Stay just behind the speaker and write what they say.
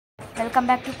Welcome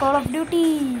back to Call of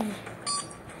Duty.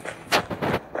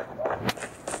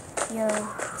 Yo.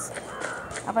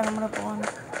 Apa namanya pohon?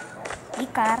 Ini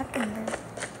karak ini.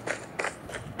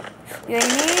 Yo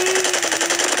ini.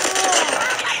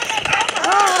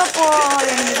 Oh, apa?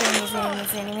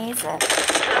 Ini.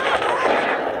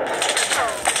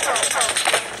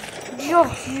 Yo.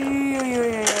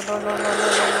 Lo.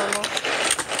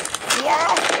 Ya.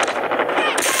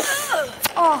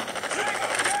 Oh.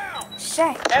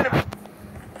 Shit.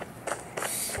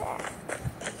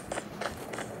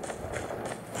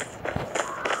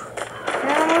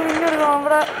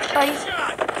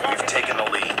 We've taken the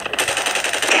lead.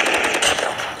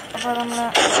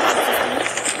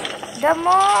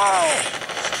 Demo.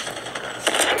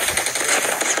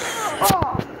 Oh.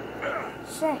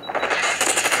 Shit.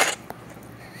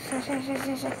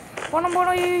 Pono.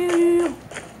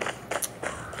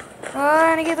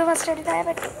 എനിക്ക് ഇത് first അടിച്ചാലേ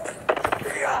പറ്റും.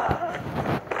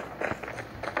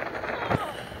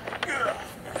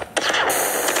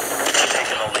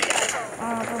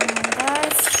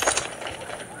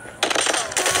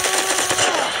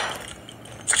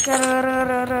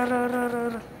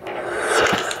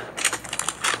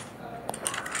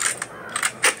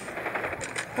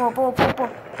 പോ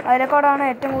അതിലേക്കോടാണ്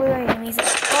ഏറ്റവും കൂടുതൽ enemies.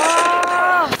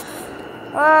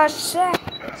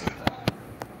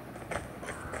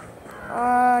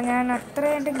 ഞാൻ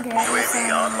അത്രയായിട്ടും careless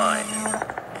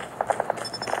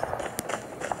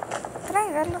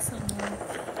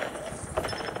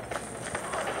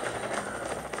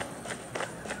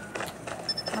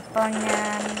അപ്പോൾ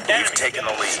ഞാൻ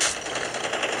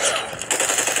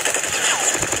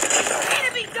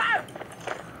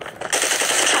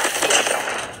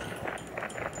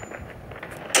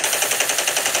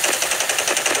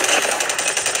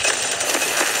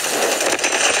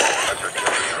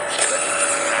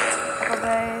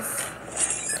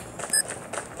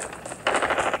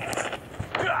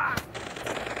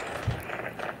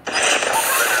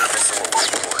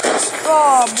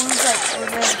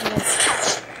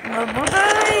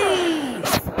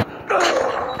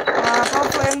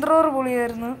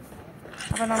പൊളിയായിരുന്നു.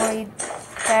 അപ്പൊ നമ്മൾ ഈ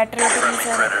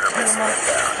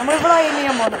നമ്മളിപ്പോൾ എയിം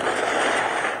ചെയ്യാൻ പോകുന്നു.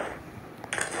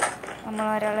 നമ്മൾ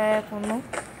ഒരാളെ കൊന്നു.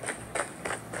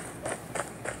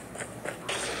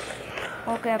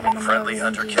 ഓക്കെ, അപ്പൊ നമ്മൾ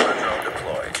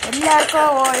എല്ലാവർക്കും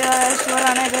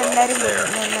ഷുവറാണ് ഇത്. എല്ലാവരും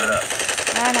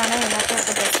ഞാനാണ് ഇതിനകത്ത്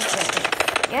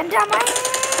എൻ്റെ അമ്മ.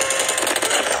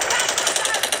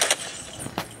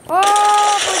 ഓ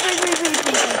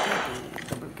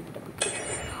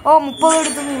 30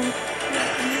 എടുത്തു.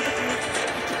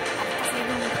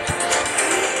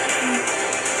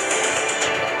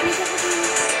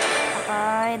 അപ്പൊ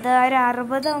ഇത് ഒരു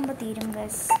 60 ആകുമ്പോ തീരും.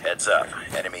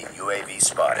 UAV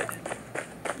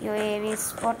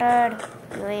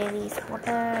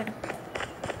spotted.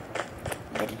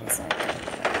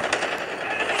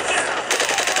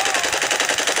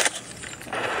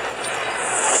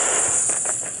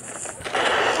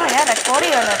 ഞാൻ റെക്കോർഡ്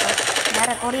ചെയ്യല്ലോ.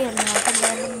 റെക്കോർഡ് ചെയ്യുവല്ല.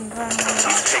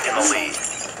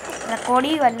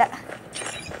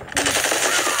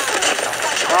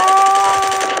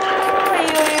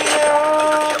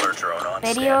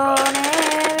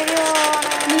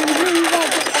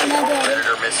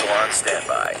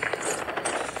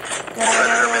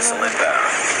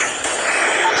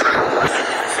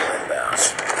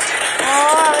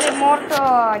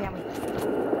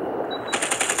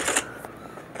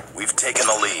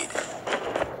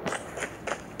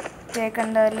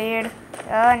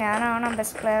 ഞാനാണ്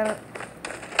ബെസ്റ്റ് പ്ലെയർ.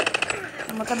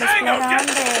 നമുക്ക് ബെസ്റ്റ് പ്ലെയർ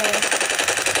ആണ്ടേ.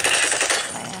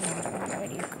 നല്ല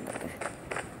വെടിവെക്കുന്നത്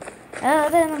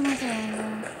അതെ. നമുക്ക്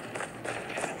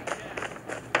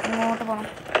ഇങ്ങോട്ട് പോണം.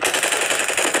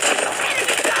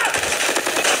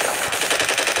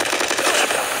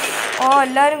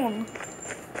 എല്ലാരും കൊന്നു.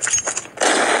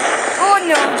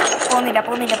 പോകുന്നില്ല.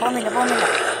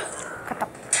 കത്തം.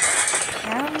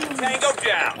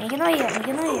 എനിക്കൊന്നും വയ്യ.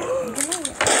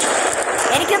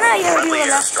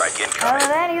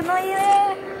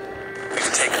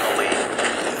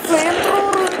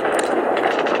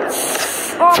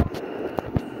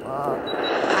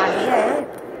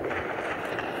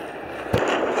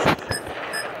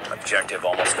 Objective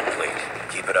almost complete.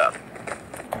 Keep it up.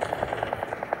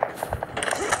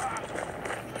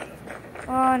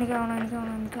 എനിക്ക്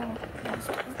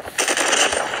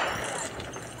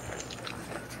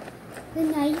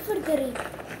നൈഫ് എടുക്കറേ.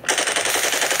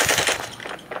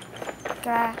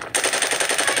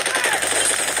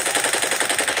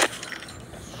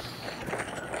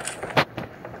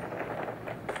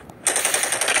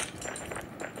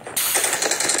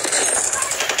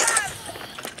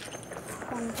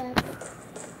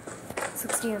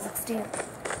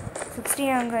 60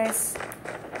 ആണ് ഗൈസ്.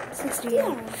 60.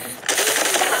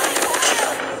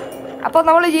 അപ്പോൾ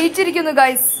നമ്മൾ ജയിച്ചിരിക്കുന്നു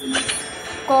ഗൈസ്.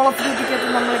 കോൾ ഓഫ് ഡ്യൂട്ടിക്കകത്ത്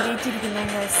നമ്മൾ ജയിച്ചിരിക്കുന്നു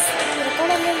ഗൈസ്.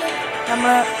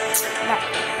 നമ്മൾ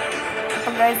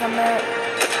അപ്പം ഗൈസ് നമ്മൾ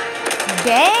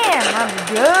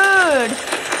ഗുഡ്.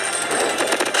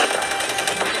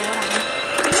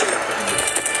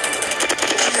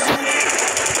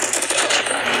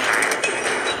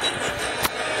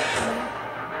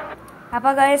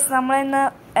 അപ്പോൾ ഗൈസ് നമ്മളിന്ന്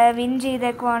വിൻ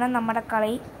ചെയ്തേക്കുവാണ് നമ്മുടെ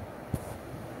കളി.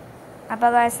 അപ്പോൾ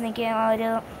ഗൈസ് എനിക്ക്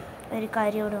ഒരു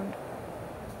കാര്യം ഇവിടെ ഉണ്ട്.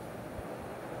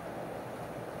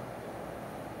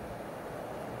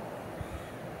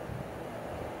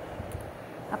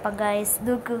 അപ്പം ഗൈസ്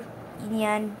നോക്കൂ,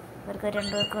 ഞാൻ ഇവർക്ക്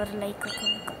രണ്ടുപേർക്കും ഒരു ലൈക്ക് ഒക്കെ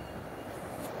കൊടുക്കാം.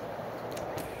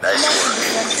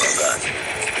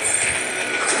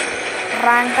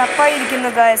 Rank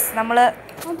അപ്പായിരിക്കുന്നു guys. നമ്മൾ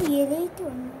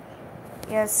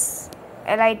യെസ്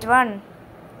എലൈറ്റ് 1.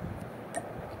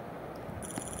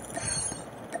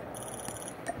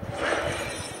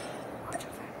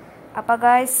 അപ്പം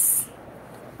ഗൈസ്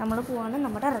നമ്മൾ പോവാണ്.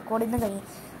 നമ്മുടെ റെക്കോർഡിൽ നിന്ന് കഴിയും.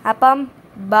 അപ്പം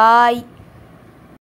ബൈ.